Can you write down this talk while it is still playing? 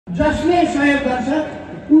जसले सहयोग गर्छ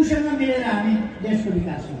उसँग मिलेर हामी देशको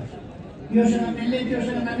विकास गर्छौँ। योसँग मिल्ने,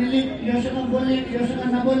 त्योसँग नमिल्ने, योसँग बोल्ने, योसँग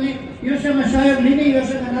नबोल्ने, योसँग सहयोग लिने,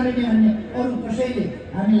 योसँग नलिने भन्ने अरू कसैले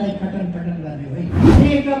हामीलाई खटन गर्ने होइन।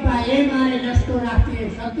 नेकपा एमाले जस्तो राष्ट्रिय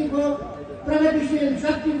शक्तिको, प्रगतिशील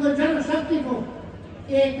शक्तिको, जनशक्तिको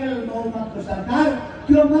एकल बहुमतको सरकार,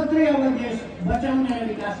 त्यो मात्रै अब देश बचाउने र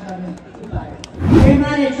विकास गर्ने उपाय हो।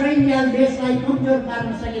 एमाले छैनन्जेल देशलाई कमजोर पार्न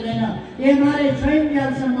सकिँदैन। एमाले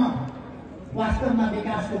छैनन्जेलसम्म वास्तवमा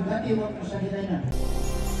विकासको गति बढ्न सकिँदैन।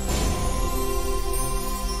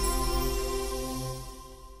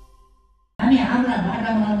 हामी हाम्रा बाटा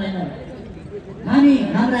बनाउँदैनौँ, हामी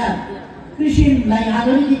हाम्रा कृषिलाई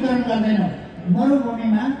आधुनिकीकरण गर्दैनौँ।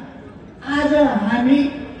 मरुभूमिमा आज हामी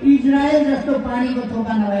इजरायल जस्तो पानीको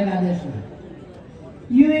थोपा नभएका देशमा,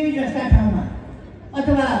 युएई जस्ता ठाउँमा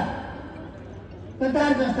अथवा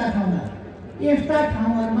कतार जस्ता ठाउँमा, यस्ता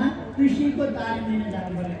ठाउँहरूमा कृषिको तालिम लिन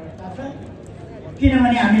जानुपर्ने अवस्था छ।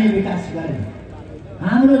 किनभने हामीले विकास गर्यौँ।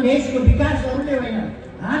 हाम्रो देशको विकास अरूले होइन,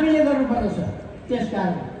 हामीले गर्नुपर्दछ।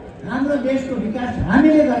 त्यसकारण हाम्रो देशको विकास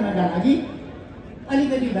हामीले गर्नका लागि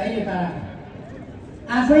अलिकति धैर्यता राख्नु,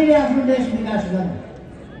 आफैले आफ्नो देश विकास गर्नु,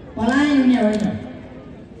 पलायन हुने होइन,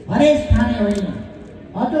 हरेस खाने होइन,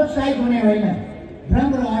 हतोत्साहित हुने होइन, भ्रम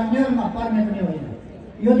र अन्यलमा पर्ने पनि होइन।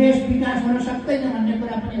 यो देश विकास हुन सक्दैन भन्ने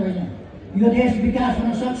कुरा पनि होइन। यो देश विकास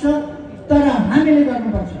हुन सक्छ, तर हामीले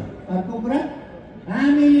गर्नुपर्छ। अर्को कुरा,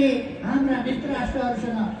 हामीले हाम्रा मित्र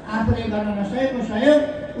राष्ट्रहरूसँग आफूले गर्न नसकेको सहयोग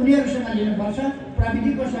उनीहरूसँग लिनुपर्छ,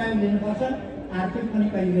 प्रविधिको सहयोग लिनुपर्छ, आर्थिक पनि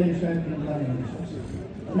कहिले कहिले सहयोग लिनुपर्ने हुन्छ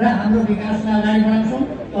र हाम्रो विकासलाई अगाडि बढाउँछौँ।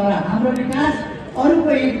 तर हाम्रो विकास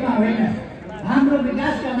अरूको हितमा होइन, हाम्रो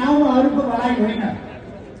विकासका नाउँमा अरूको भलाइ होइन।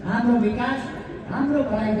 हाम्रो विकास हाम्रो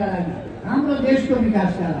भलाइका लागि, हाम्रो देशको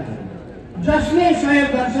विकासका लागि। जसले सहयोग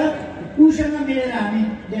गर्छ उसँग मिलेर हामी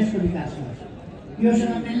देशको विकास गर्छौँ।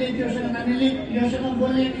 योसँग मिल्ने, त्योसँग नमिल्ने, योसँग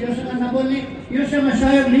बोल्ने, योसँग नबोल्ने, योसँग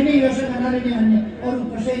सहयोग लिने, योसँग नलिने भन्ने अरू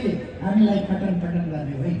कसैले हामीलाई खटन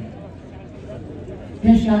गर्ने होइन।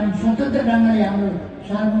 त्यसकारण स्वतन्त्र ढङ्गले हाम्रो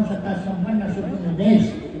सार्वभौम सत्ता सम्पन्न स्वतन्त्र देश,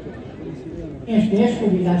 यस देशको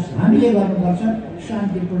विकास हामीले गर्नुपर्छ,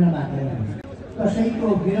 शान्तिपूर्ण वातावरणमा। कसैको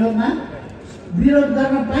विरोधमा विरोध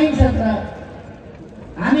गर्न पाइन्छ, तर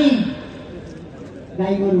हामी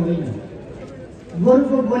गाई गोरु होइन।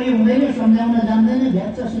 गोरुको बोली हुँदैन, सम्झाउन जान्दैन,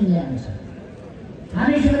 झ्याच्च सिङ्ग्याउँछ।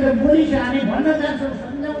 हामीसँग त बोली छ, हामी भन्न जान्छौँ,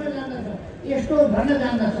 सम्झाउन जान्दछौँ, यस्तो भन्न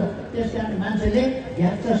जान्दछौँ। त्यसकारण मान्छेले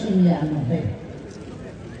झ्याच्च सिङ्ग्याउनु हुँदैन।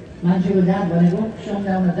 मान्छेको जात भनेको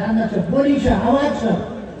सम्झाउन जान्दछ, बोली छ, आवाज छ,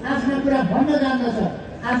 आफ्नो कुरा भन्न जान्दछ,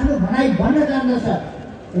 आफ्नो भनाइ भन्न जान्दछ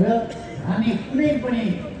र हामी कुनै पनि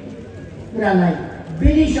कुरालाई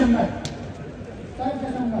विधिसम्मत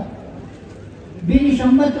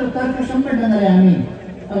र तर्कसम्मत ढङ्गले हामी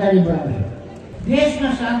अगाडि बढाउँछौँ। देशमा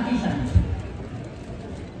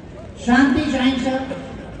शान्ति चाहिन्छ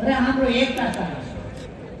र हाम्रो एकता चाहिन्छ।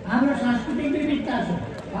 हाम्रो सांस्कृतिक विविधता छ,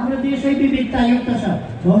 हाम्रो देशै विविधतायुक्त छ,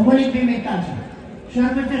 भौगोलिक विविधता छ।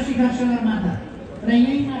 सर्वोच्च शिखर सगरमाथा र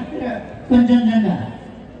यही मात्र कञ्चनजङ्घा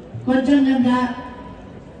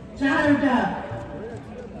 4वटा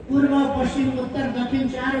पूर्व, पश्चिम, उत्तर, दक्षिण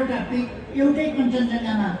 4वटा पिक एउटै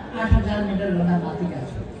कञ्चनजङ्घामा 8000 मिटरभन्दा माथिका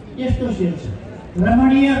छ। यस्तो शीर्ष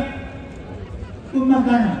रमणीय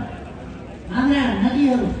कुम्भकर्ण हाम्रा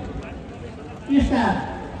नदीहरू, यस्ता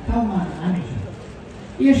ठाउँमा हामी छौँ।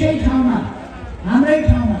 यसै ठाउँमा, हाम्रै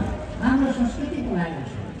ठाउँमा हाम्रो संस्कृति पलाएका छ,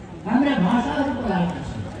 हाम्रा भाषाहरू पलाएका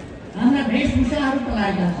छन्, हाम्रा वेशभूषाहरू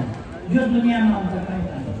पलाएका छन्, जो दुनियाँमा अन्त कहीँ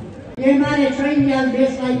छैन। एमाले छैनन्जेल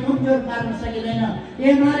देशलाई कमजोर पार्न सकिँदैन।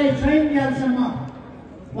 एमाले छैनन्जेलसम्म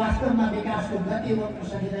वास्तवमा विकासको गति बढ्न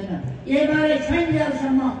सकिँदैन। एमाले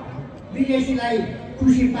छैनन्जेलसम्म विदेशीलाई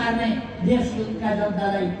खुसी पार्ने, देशका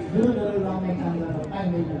जनतालाई धुरो लाउने काम गर्न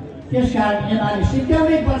पाइँदैन। त्यसकारण एमाले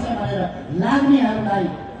सिद्ध्याउनै पर्छ भनेर लाग्नेहरूलाई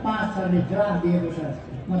 5 थरले जवाब दिएको छ।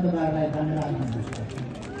 म तपाईँहरूलाई धन्यवाद दिन्छु।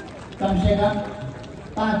 कमसेकम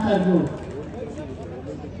 5 थरको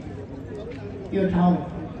यो ठाउँ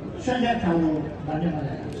सजग ठाउँ हो भन्ने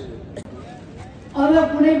मलाई लाग्छ। अब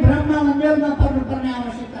कुनै भ्रममा अन्यलमा पर्नुपर्ने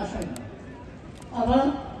आवश्यकता छैन। अब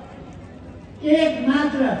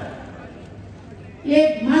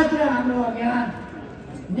एक मात्र हाम्रो अभियान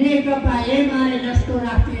नेकपा एमाले जस्तो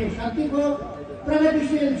राष्ट्रिय शक्तिको,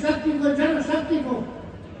 प्रगतिशील शक्तिको, जनशक्तिको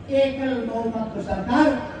एकल बहुमतको सरकार,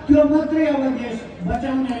 त्यो मात्रै अब देश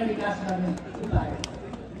बचाउने र विकास गर्ने उपाय हो।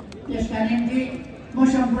 त्यसका निम्ति म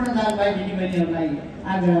सम्पूर्ण दाजुभाइ दिदीबहिनीहरूलाई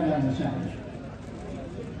आग्रह गर्न चाहन्छु।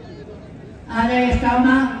 आज यस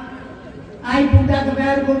ठाउँमा आइपुग्दा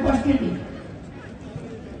तपाईँहरूको उपस्थिति,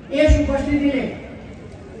 यस उपस्थितिले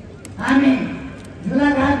हामी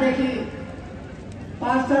झुलाघाटदेखि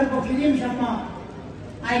पास्टरको फिल्मसम्म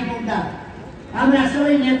आइपुग्दा हाम्रा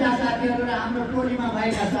सबै नेता साथीहरू र हाम्रो टोलीमा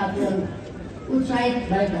भएका साथीहरू उत्साहित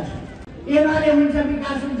भएका छन्। एमाले हुन्छ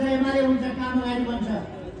विकास हुन्छ, एमाले हुन्छ काम अगाडि बढ्छ।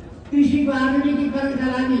 कृषिको आधुनिकीकरणका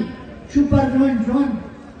लागि सुपर जोन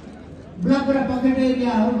ब्लक र पकेट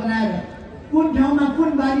एरियाहरू बनाएर कुन ठाउँमा कुन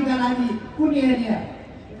बालीका लागि कुन एरिया,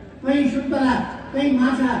 कहीँ सुन्तला, कहीँ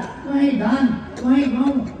माछा, कहीँ धान, कहीँ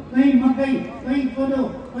गहुँ, कहीँ मकै, कहीँ कोदो,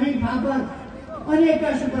 कहीँ फापर, अनेक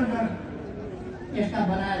सुपर जोन यस्ता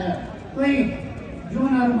बनाएर कहीँ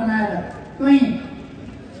जोनहरू बनाएर कहीँ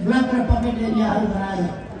ब्लक र पकेट एरियाहरू बनाएर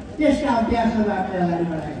त्यसका अभ्यासहरू हामीले अगाडि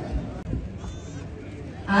बढाएका छौँ।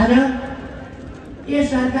 आज यस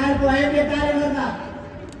सरकारको अयोग्यताले गर्दा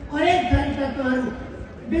अनेक थरी तत्त्वहरू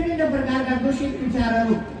विभिन्न प्रकारका दूषित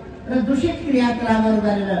विचारहरू र दूषित क्रियाकलापहरू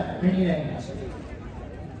गरेर हिँडिरहेका छन्।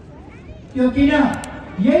 त्यो किन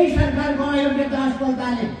यही सरकारको अयोग्यता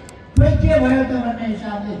असफलताले खोइ के भयो त भन्ने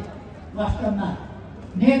हिसाबले वास्तवमा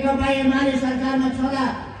नेकपा एमाले सरकारमा छँदा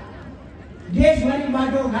देशभरि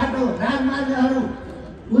बाटो घाटो राजमार्गहरू,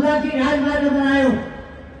 हुलाकी राजमार्ग बनायो,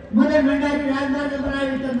 मदन भण्डारी राजमार्ग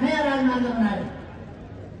बनायो, त नयाँ राजमार्ग बनायो,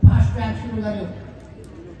 फास्ट ट्र्याक सुरु गर्यो,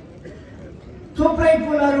 थुप्रै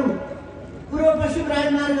पुलहरू, पूर्व पश्चिम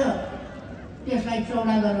राजमार्ग त्यसलाई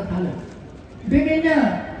चौडा गर्न थाल्यो। विभिन्न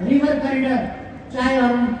रिभर करिडर, चाहे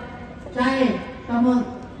तमोर,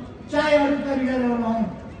 चाहे अरू करिडरहरू,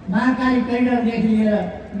 महाकाली करिडरदेखि लिएर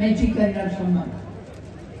मेची करिडरसम्म,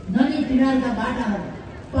 नदी किनारका बाटाहरू,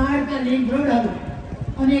 पहाडका लिङ्क रोडहरू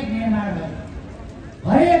अनेक निर्माण गरे।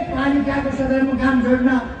 हरेक पालिकाको सदरमुकाम जोड्न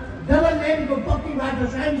डबल लेनको पक्की बाटो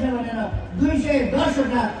चाहिन्छ भनेर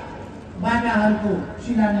 210वटा बाटाहरूको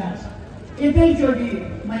शिलान्यास एकैचोटि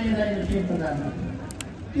मैले गरेको थिएँ प्रधानमन्त्री।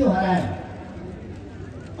 त्यो हरायो।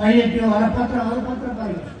 अहिले त्यो हरपत्र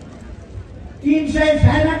परेको छ।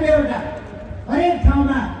 396वटा हरेक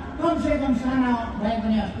ठाउँमा कमसेकम साना भए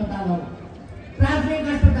पनि अस्पतालहरू, प्राथमिक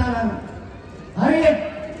अस्पतालहरू हरेक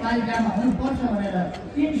पालिकामा हुनुपर्छ भनेर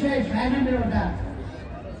 396वटा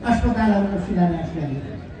अस्पतालहरूको शिलान्यास गरियो।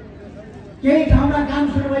 केही ठाउँमा काम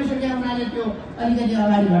सुरु भइसक्यो हुनाले त्यो अलिकति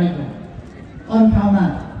अगाडि बढेको, अरू ठाउँमा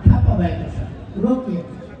ठप्प भएको छ,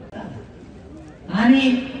 रोकिएको छ। हामी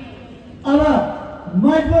अब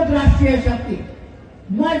मजबुत राष्ट्रिय शक्ति,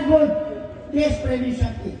 मजबुत देशप्रेमी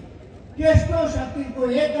शक्ति, त्यस्तो शक्तिको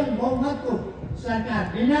एकल बहुमतको सरकार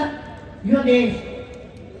बिना यो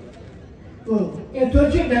देशको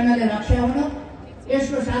यथोचित ढङ्गले रक्षा हुन,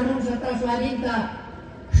 यसको सार्वभौमसत्ता, स्वाधीनता,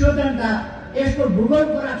 स्वतन्त्रता, यसको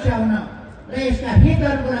भूगोलको रक्षा हुन र यसका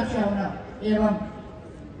हितहरूको रक्षा हुन एवं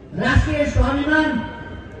राष्ट्रिय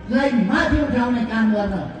स्वाभिमानलाई माथि उठाउने काम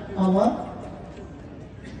गर्न अब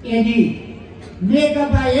यदि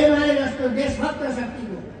नेकपा एमाले जस्तो देशभक्त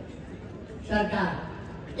शक्तिको सरकार,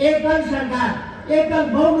 एकल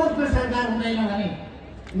बहुमतको सरकार हुँदैन भने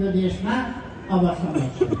यो देशमा अब समय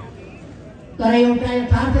छ। तर एउटा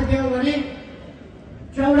यथार्थ के हो भने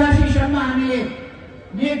 84सम्म हामीले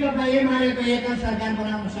नेकपा एमालेको एकल सरकार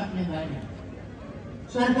बनाउन सक्ने भएन।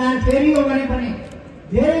 सरकार फेरि हो भने पनि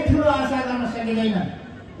धेरै ठुलो आशा गर्न सकिँदैन,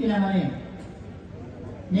 किनभने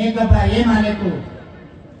नेकपा एमालेको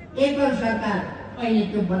एकल सरकार अहिले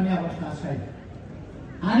त्यो बन्ने अवस्था छैन।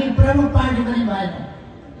 हामी प्रमुख पार्टी पनि भएनौँ।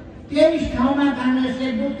 23 ठाउँमा काङ्ग्रेसले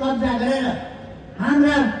बुथ कब्जा गरेर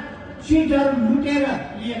हाम्रा सिटहरू लुटेर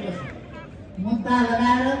लिएको छ। मुद्दा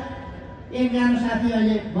लगाएर एकजना साथी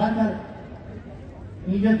अहिले भर्खर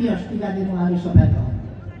हिजो कि अस्तिका दिन उहाँले सफाइ पाउनु,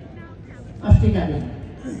 अस्तिका दिन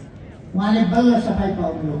उहाँले बल्ल सफाइ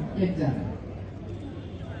पाउनु एकजना।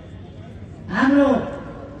 हाम्रो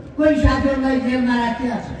कोही साथीहरूलाई जेलमा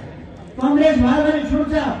राखिएको छ। कङ्ग्रेस भयो भने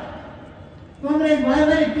छुट्छ, कङ्ग्रेस भयो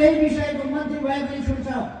भने केही विषयको मन्त्री भए पनि छुट्छ।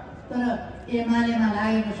 तर एमालेमा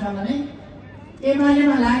लागेको छ भने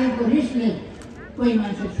एमालेमा लागेको रिसले कोही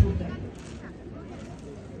मान्छे छुट्दैन।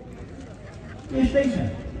 यस्तै छ।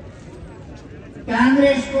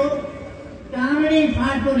 काङ्ग्रेसको कामडी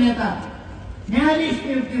फाँटको नेता न्यायाधीश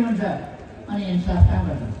नियुक्ति हुन्छ अनि इन्साफ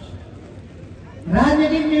कहाँबाट हुन्छ?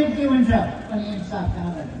 राजनीतिक नियुक्ति हुन्छ अनि इन्साफ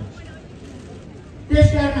कहाँबाट हुन्छ?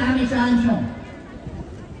 त्यसकारण हामी चाहन्छौँ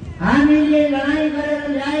हामीले लडाइँ गरेर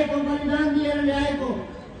ल्याएको, बलिदान दिएर ल्याएको,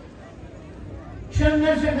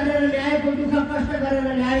 सङ्घर्ष गरेर ल्याएको, दुःख कष्ट गरेर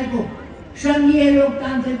ल्याएको सङ्घीय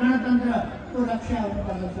लोकतान्त्रिक गणतन्त्रको रक्षा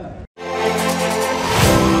हुनुपर्दछ।